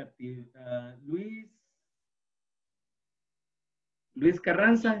in negative. Luis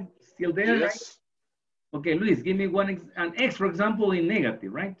Carranza, still there, Yes. right? Okay, Luis, give me an extra example in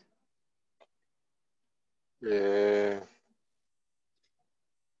negative, right?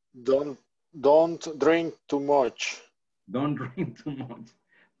 Don't drink too much. Don't drink too much.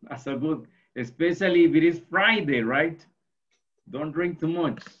 That's a good, especially if it is Friday, right? Don't drink too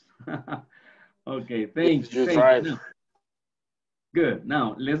much. Okay, thank you. Thank you. Good.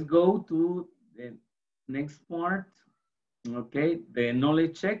 Now, let's go to the next part. Okay, the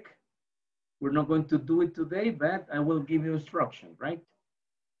knowledge check. We're not going to do it today, but I will give you instruction, right?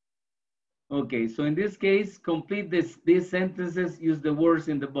 Okay, so in this case, complete these sentences, use the words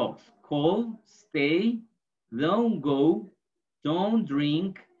in the box. Call, stay, don't go, don't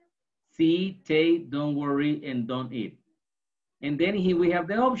drink, see, take, don't worry, and don't eat. And then here we have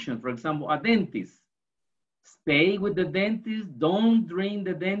the option. For example, a dentist. Stay with the dentist, don't drink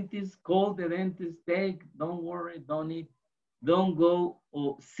the dentist, call the dentist, take, don't worry, don't eat, don't go,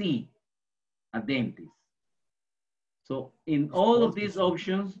 or see a dentist. So in all of these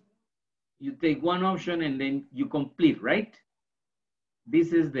options, you take one option and then you complete, right?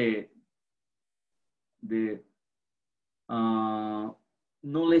 This is the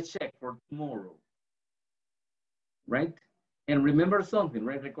knowledge check for tomorrow, right? And remember something,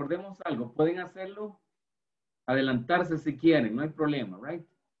 right? Recordemos algo, pueden hacerlo, adelantarse si quieren, no hay problema, right?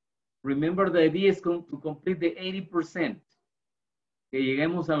 Remember the idea is to complete the 80%, que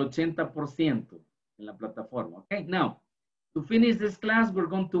lleguemos al 80% en la plataforma, okay? Now, to finish this class, we're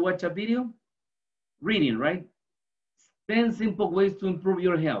going to watch a video, reading, right? 10 simple ways to improve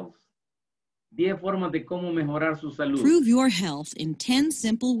your health. 10 formas de cómo mejorar su salud. Improve your health in 10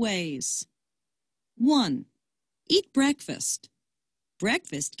 simple ways. 1. Eat breakfast.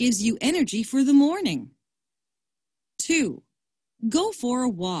 Breakfast gives you energy for the morning. 2. Go for a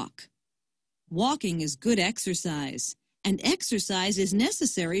walk. Walking is good exercise, and exercise is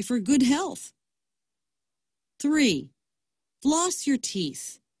necessary for good health. 3. Floss your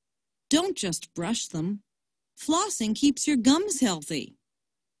teeth. Don't just brush them. Flossing keeps your gums healthy.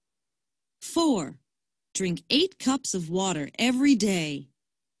 4. Drink 8 cups of water every day.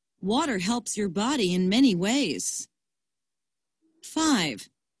 Water helps your body in many ways. 5.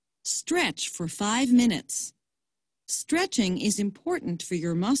 Stretch for 5 minutes. Stretching is important for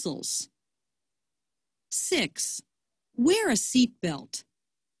your muscles. 6. Wear a seatbelt.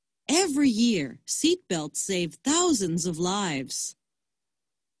 Every year, seatbelts save thousands of lives.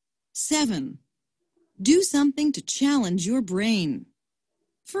 7. Do something to challenge your brain.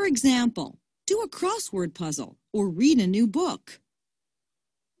 For example, do a crossword puzzle or read a new book.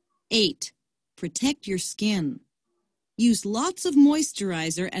 8. Protect your skin. Use lots of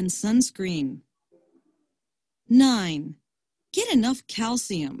moisturizer and sunscreen. 9. Get enough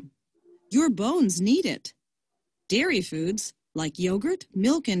calcium. Your bones need it. Dairy foods like yogurt,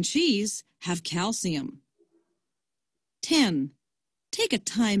 milk, and cheese have calcium. 10. Take a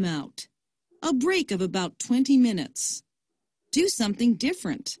time out. A break of about 20 minutes. Do something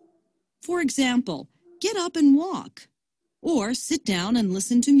different. For example, get up and walk. Or sit down and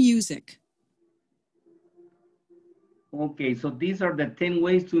listen to music. Okay, so these are the 10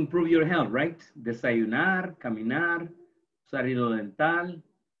 ways to improve your health, right? Desayunar, caminar, usar hilo dental,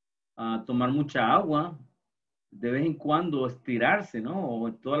 tomar mucha agua, de vez en cuando estirarse, ¿no?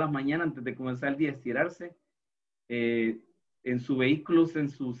 O todas las mañanas antes de comenzar el día estirarse. En su vehículo, en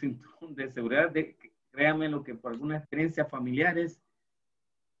su cinturón de seguridad, créanme lo que por algunas experiencias familiares,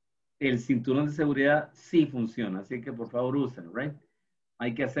 el cinturón de seguridad sí funciona, así que por favor úsenlo, right?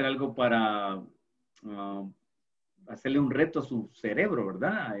 Hay que hacer algo para hacerle un reto a su cerebro,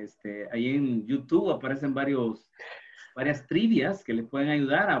 ¿verdad? Ahí en YouTube aparecen varias trivias que les pueden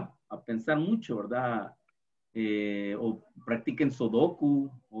ayudar a pensar mucho, ¿verdad? O practiquen Sudoku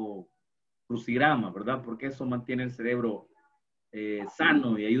o crucigrama, ¿verdad? Porque eso mantiene el cerebro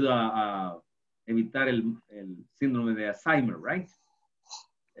sano y ayuda a evitar el síndrome de Alzheimer, right?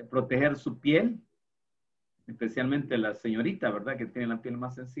 Proteger su piel, especialmente la señorita, ¿verdad? Que tiene la piel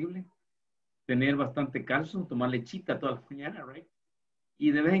más sensible. Tener bastante calcio, tomar lechita toda la mañana, right?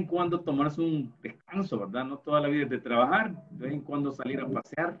 Y de vez en cuando tomarse un descanso, ¿verdad? No toda la vida es de trabajar, de vez en cuando salir a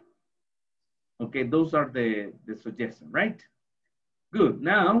pasear. Okay, those are the suggestions, right? Good.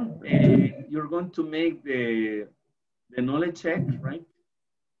 Now, you're going to make the knowledge check, right?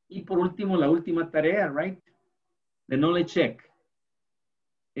 Y por último, la última tarea, right? The knowledge check.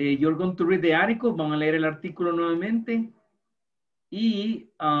 You're going to read the article. Vamos a leer el artículo nuevamente. Y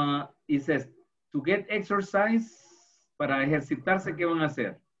it says, to get exercise, para ejercitarse, ¿qué van a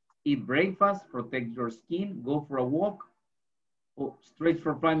hacer? Eat breakfast, protect your skin, go for a walk, o stretch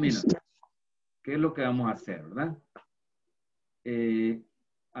for 5 minutes. ¿Qué es lo que vamos a hacer, verdad?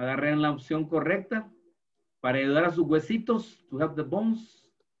 Agarren la opción correcta para ayudar a sus huesitos, to help the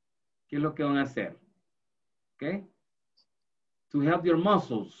bones. ¿Qué es lo que van a hacer? ¿Ok? To help your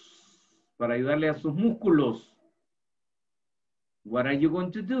muscles, para ayudarle a sus músculos. What are you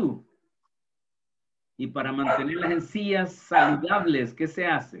going to do? Y para mantener las encías saludables, ¿qué se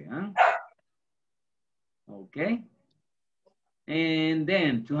hace? Ok. And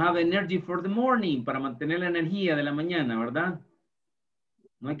then, to have energy for the morning, para mantener la energía de la mañana, ¿verdad?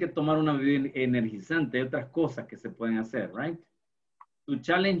 No hay que tomar una bebida energizante, hay otras cosas que se pueden hacer, right? To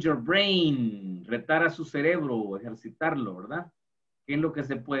challenge your brain, retar a su cerebro, ejercitarlo, ¿verdad? ¿Qué es lo que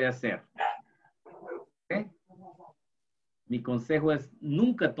se puede hacer? ¿Okay? Mi consejo es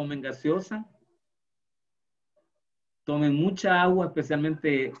nunca tomen gaseosa. Tomen mucha agua,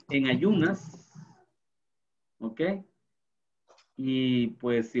 especialmente en ayunas. ¿Ok? Y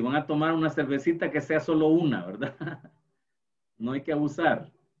pues si van a tomar una cervecita, que sea solo una, ¿verdad? No hay que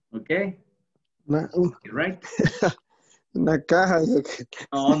abusar. ¿Ok? Right? Una caja.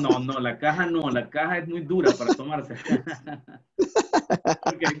 No, la caja no. La caja es muy dura para tomarse.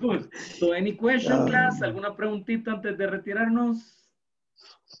 Ok, good. So, any question, class? ¿Alguna preguntita antes de retirarnos?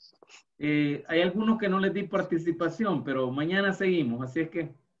 Hay algunos que no les di participación, pero mañana seguimos. Así es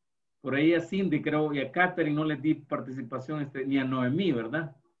que por ahí a Cindy, creo, y a Catherine no les di participación, ni a Noemí,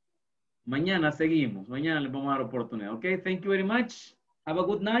 ¿verdad? Mañana seguimos. Mañana les vamos a dar oportunidad. Ok, thank you very much. Have a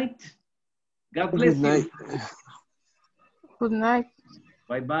good night. God bless you. Good night.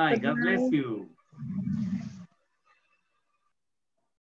 Bye-bye. God bless you.